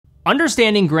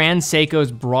Understanding Grand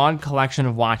Seiko's broad collection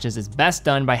of watches is best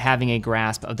done by having a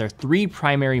grasp of their three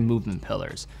primary movement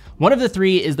pillars. One of the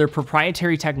three is their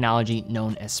proprietary technology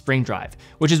known as spring drive,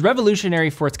 which is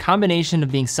revolutionary for its combination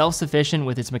of being self-sufficient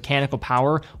with its mechanical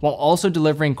power while also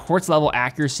delivering quartz-level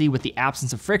accuracy with the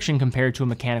absence of friction compared to a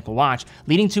mechanical watch,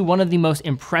 leading to one of the most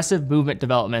impressive movement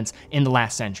developments in the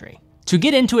last century. To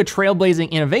get into a trailblazing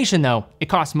innovation though, it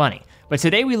costs money. But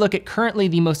today we look at currently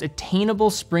the most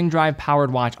attainable spring drive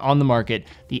powered watch on the market,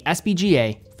 the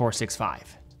SBGA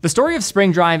 465. The story of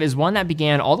spring drive is one that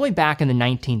began all the way back in the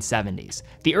 1970s.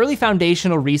 The early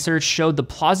foundational research showed the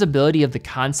plausibility of the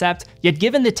concept, yet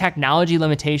given the technology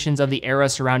limitations of the era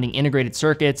surrounding integrated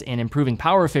circuits and improving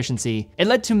power efficiency, it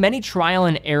led to many trial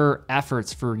and error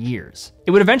efforts for years.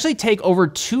 It would eventually take over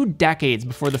 2 decades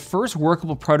before the first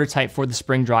workable prototype for the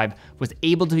spring drive was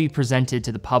able to be presented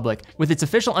to the public, with its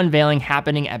official unveiling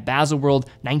happening at Baselworld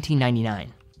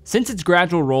 1999. Since its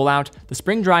gradual rollout, the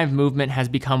spring drive movement has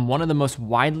become one of the most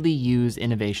widely used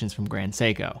innovations from Grand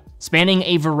Seiko, spanning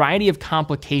a variety of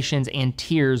complications and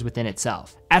tiers within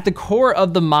itself. At the core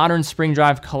of the modern spring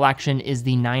drive collection is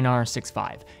the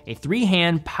 9R65, a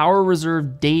 3-hand power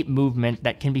reserve date movement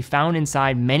that can be found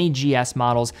inside many GS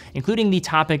models, including the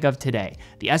topic of today,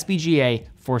 the SBGA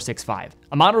 465,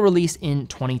 a model released in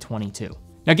 2022.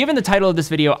 Now, given the title of this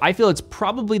video, I feel it's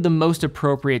probably the most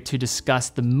appropriate to discuss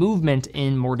the movement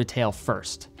in more detail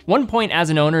first. One point as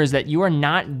an owner is that you are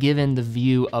not given the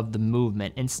view of the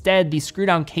movement. Instead, the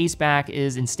screw-down caseback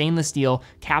is in stainless steel,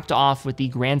 capped off with the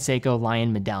Grand Seiko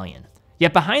Lion medallion.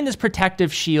 Yet behind this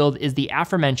protective shield is the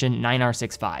aforementioned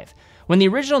 9R65. When the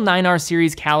original 9R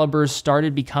series calibers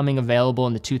started becoming available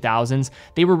in the 2000s,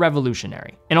 they were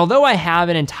revolutionary. And although I have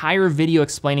an entire video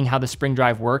explaining how the spring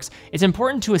drive works, it's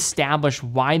important to establish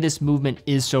why this movement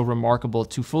is so remarkable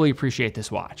to fully appreciate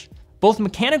this watch. Both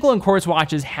mechanical and quartz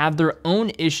watches have their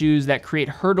own issues that create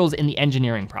hurdles in the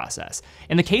engineering process.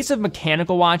 In the case of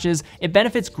mechanical watches, it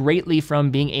benefits greatly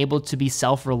from being able to be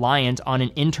self-reliant on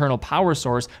an internal power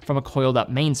source from a coiled up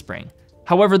mainspring.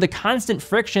 However, the constant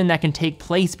friction that can take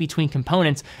place between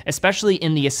components, especially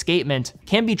in the escapement,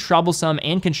 can be troublesome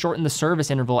and can shorten the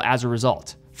service interval as a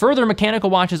result. Further,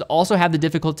 mechanical watches also have the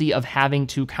difficulty of having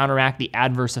to counteract the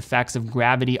adverse effects of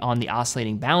gravity on the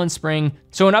oscillating balance spring.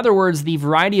 So in other words, the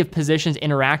variety of positions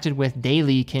interacted with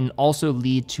daily can also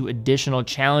lead to additional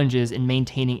challenges in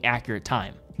maintaining accurate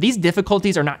time. These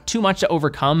difficulties are not too much to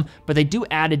overcome, but they do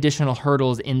add additional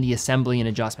hurdles in the assembly and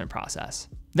adjustment process.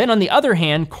 Then on the other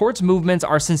hand, quartz movements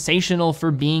are sensational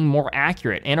for being more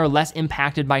accurate and are less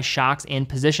impacted by shocks and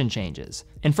position changes,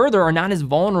 and further are not as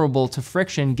vulnerable to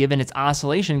friction given its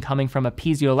oscillation coming from a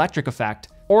piezoelectric effect,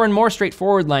 or in more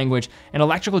straightforward language, an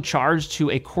electrical charge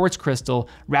to a quartz crystal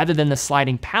rather than the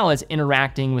sliding pallets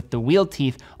interacting with the wheel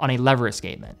teeth on a lever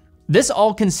escapement. This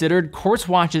all considered, quartz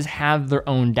watches have their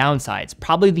own downsides,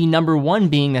 probably the number one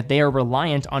being that they are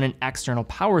reliant on an external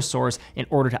power source in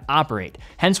order to operate,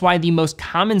 hence why the most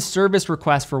common service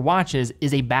request for watches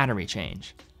is a battery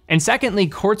change. And secondly,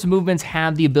 quartz movements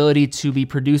have the ability to be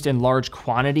produced in large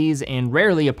quantities, and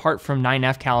rarely, apart from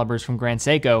 9F calibers from Grand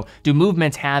Seiko, do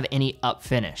movements have any up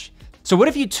finish. So what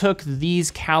if you took these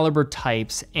caliber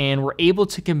types and were able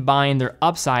to combine their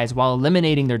upsides while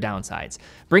eliminating their downsides?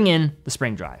 Bring in the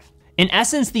spring drive. In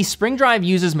essence, the spring drive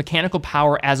uses mechanical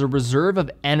power as a reserve of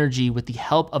energy with the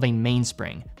help of a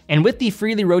mainspring. And with the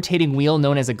freely rotating wheel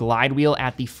known as a glide wheel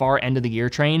at the far end of the gear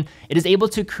train, it is able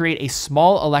to create a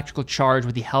small electrical charge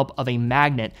with the help of a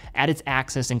magnet at its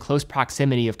axis in close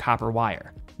proximity of copper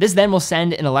wire. This then will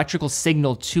send an electrical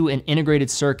signal to an integrated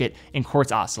circuit and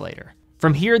quartz oscillator.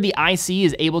 From here, the IC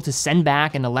is able to send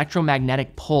back an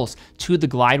electromagnetic pulse to the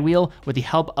glide wheel with the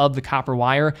help of the copper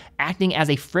wire, acting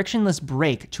as a frictionless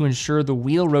brake to ensure the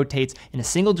wheel rotates in a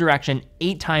single direction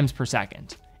 8 times per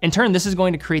second. In turn, this is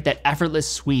going to create that effortless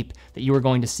sweep that you are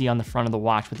going to see on the front of the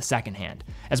watch with the second hand,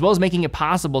 as well as making it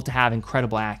possible to have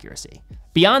incredible accuracy.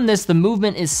 Beyond this, the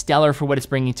movement is stellar for what it's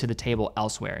bringing to the table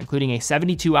elsewhere, including a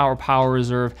 72-hour power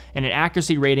reserve and an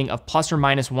accuracy rating of plus or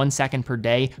minus 1 second per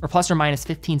day or plus or minus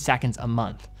 15 seconds a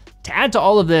month. To add to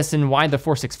all of this, and why the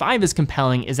 465 is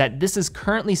compelling, is that this is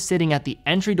currently sitting at the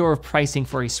entry door of pricing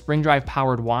for a spring drive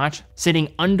powered watch,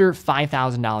 sitting under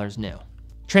 $5,000 new.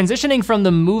 Transitioning from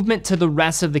the movement to the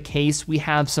rest of the case, we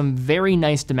have some very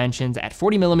nice dimensions at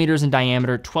 40 millimeters in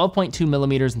diameter, 12.2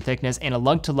 millimeters in thickness, and a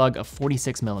lug-to-lug of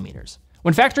 46 millimeters.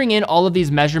 When factoring in all of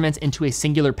these measurements into a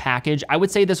singular package, I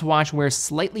would say this watch wears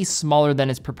slightly smaller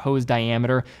than its proposed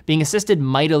diameter, being assisted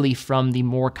mightily from the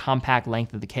more compact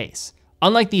length of the case.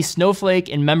 Unlike the Snowflake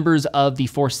and members of the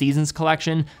Four Seasons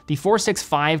collection, the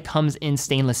 465 comes in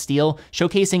stainless steel,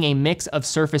 showcasing a mix of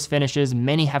surface finishes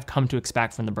many have come to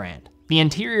expect from the brand. The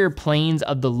interior planes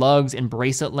of the lugs and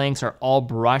bracelet links are all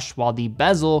brushed, while the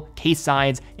bezel, case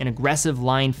sides, and aggressive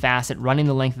line facet running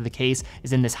the length of the case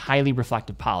is in this highly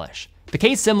reflective polish. The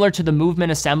case, similar to the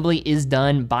movement assembly, is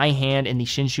done by hand in the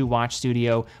Shinshu watch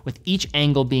studio, with each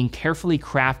angle being carefully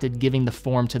crafted, giving the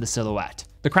form to the silhouette.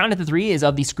 The crown at the 3 is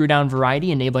of the screw-down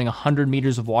variety, enabling 100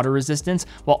 meters of water resistance,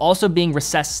 while also being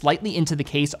recessed slightly into the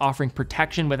case, offering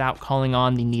protection without calling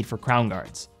on the need for crown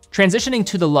guards. Transitioning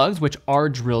to the lugs, which are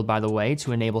drilled, by the way,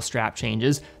 to enable strap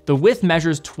changes, the width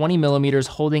measures 20 millimeters,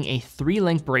 holding a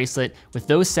 3-link bracelet, with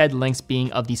those said links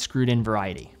being of the screwed-in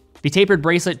variety. The tapered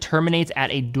bracelet terminates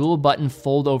at a dual-button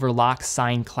fold-over lock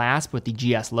sign clasp with the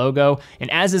GS logo,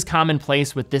 and as is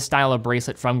commonplace with this style of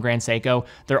bracelet from Grand Seiko,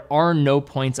 there are no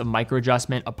points of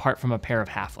micro-adjustment apart from a pair of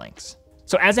half links.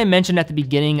 So as I mentioned at the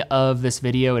beginning of this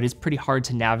video, it is pretty hard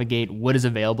to navigate what is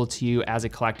available to you as a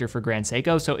collector for Grand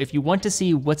Seiko. So if you want to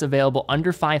see what's available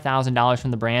under $5,000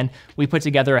 from the brand, we put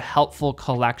together a helpful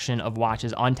collection of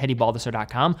watches on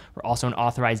TeddyBaldisser.com. We're also an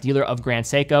authorized dealer of Grand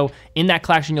Seiko. In that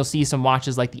collection, you'll see some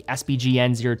watches like the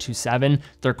SBGN 027,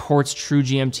 their Quartz True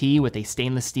GMT with a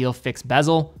stainless steel fixed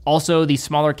bezel. Also the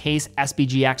smaller case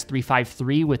SBGX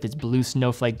 353 with its blue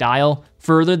snowflake dial.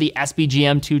 Further, the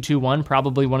SBGM 221,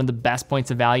 probably one of the best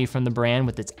points of value from the brand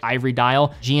with its ivory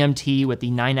dial, GMT with the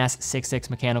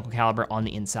 9S66 mechanical caliber on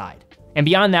the inside. And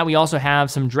beyond that, we also have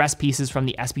some dress pieces from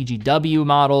the SBGW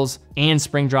models and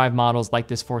spring drive models like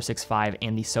this 465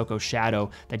 and the Soko Shadow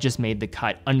that just made the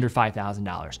cut under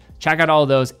 $5,000. Check out all of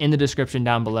those in the description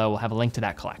down below. We'll have a link to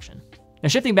that collection. Now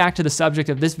shifting back to the subject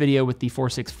of this video with the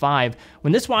 465,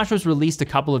 when this watch was released a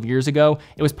couple of years ago,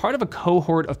 it was part of a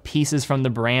cohort of pieces from the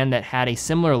brand that had a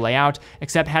similar layout,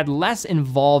 except had less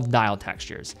involved dial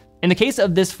textures. In the case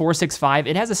of this 465,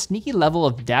 it has a sneaky level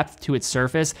of depth to its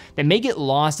surface that may get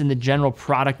lost in the general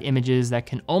product images that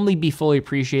can only be fully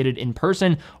appreciated in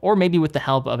person or maybe with the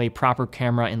help of a proper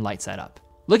camera and light setup.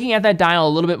 Looking at that dial a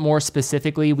little bit more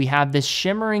specifically, we have this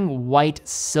shimmering white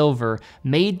silver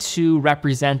made to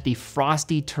represent the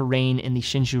frosty terrain in the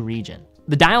Shinshu region.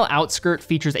 The dial outskirt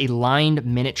features a lined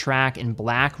minute track in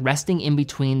black, resting in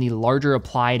between the larger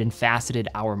applied and faceted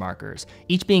hour markers,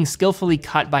 each being skillfully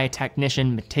cut by a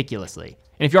technician meticulously.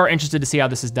 And if you are interested to see how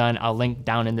this is done, I'll link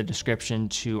down in the description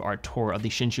to our tour of the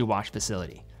Shinshu watch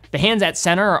facility. The hands at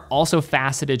center are also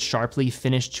faceted sharply,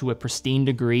 finished to a pristine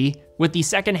degree, with the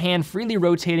second hand freely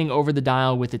rotating over the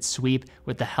dial with its sweep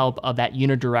with the help of that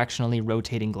unidirectionally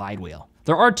rotating glide wheel.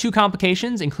 There are 2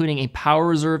 complications, including a power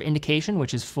reserve indication,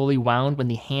 which is fully wound when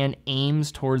the hand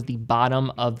aims towards the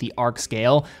bottom of the arc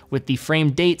scale, with the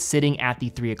frame date sitting at the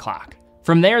 3 o'clock.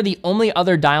 From there, the only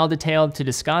other dial detail to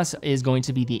discuss is going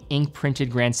to be the ink-printed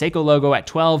Grand Seiko logo at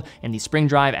 12 and the spring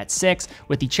drive at 6,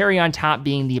 with the cherry on top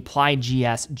being the applied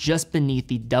GS just beneath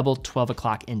the double 12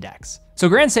 o'clock index. So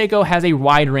Grand Seiko has a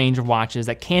wide range of watches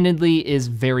that candidly is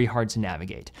very hard to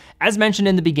navigate. As mentioned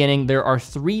in the beginning, there are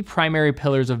 3 primary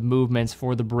pillars of movements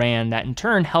for the brand that in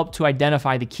turn help to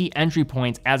identify the key entry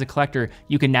points as a collector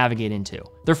you can navigate into.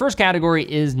 Their first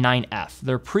category is 9F,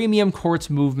 their premium quartz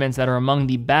movements that are among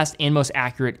the best and most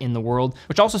accurate in the world,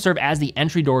 which also serve as the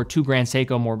entry door to Grand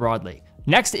Seiko more broadly.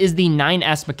 Next is the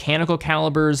 9S mechanical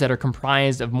calibers that are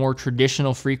comprised of more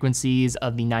traditional frequencies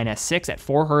of the 9S6 at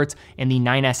 4 Hz and the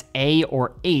 9SA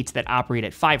or 8 that operate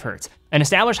at 5 Hz, an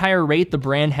established higher rate the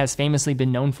brand has famously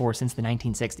been known for since the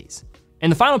 1960s.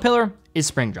 And the final pillar is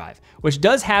spring drive, which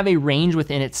does have a range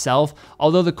within itself,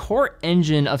 although the core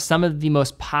engine of some of the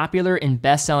most popular and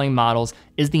best-selling models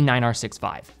is the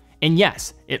 9R65. And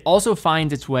yes, it also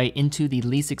finds its way into the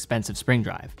least expensive spring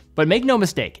drive. But make no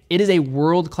mistake, it is a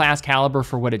world-class caliber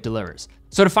for what it delivers.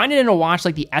 So to find it in a watch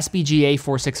like the SBGA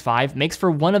 465 makes for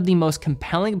one of the most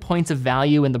compelling points of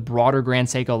value in the broader Grand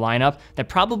Seiko lineup that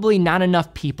probably not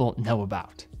enough people know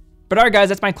about. But all right, guys,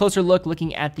 that's my closer look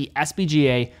looking at the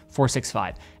SBGA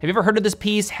 465. Have you ever heard of this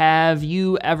piece? Have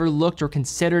you ever looked or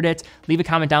considered it? Leave a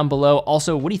comment down below.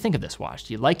 Also, what do you think of this watch?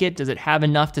 Do you like it? Does it have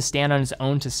enough to stand on its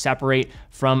own to separate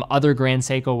from other Grand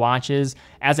Seiko watches?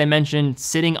 As I mentioned,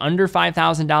 sitting under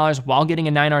 $5,000 while getting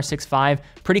a 9R65,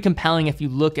 pretty compelling if you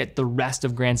look at the rest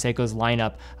of Grand Seiko's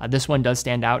lineup. This one does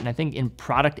stand out, and I think in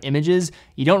product images,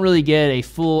 you don't really get a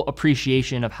full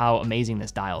appreciation of how amazing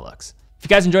this dial looks. If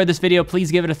you guys enjoyed this video,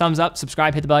 please give it a thumbs up,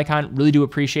 subscribe, hit the bell icon. Really do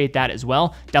appreciate that as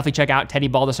well. Definitely check out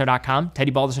teddybaldesser.com.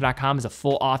 teddybaldesser.com is a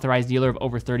full authorized dealer of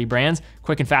over 30 brands,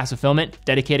 quick and fast fulfillment,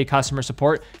 dedicated customer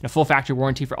support, and a full factory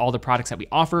warranty for all the products that we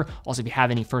offer. Also, if you have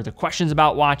any further questions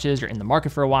about watches or in the market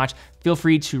for a watch, feel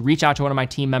free to reach out to one of my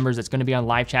team members that's gonna be on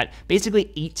live chat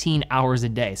basically 18 hours a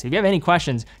day. So if you have any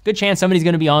questions, good chance somebody's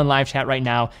gonna be on live chat right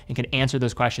now and can answer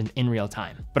those questions in real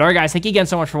time. But all right, guys, thank you again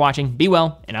so much for watching. Be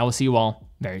well, and I will see you all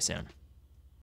very soon.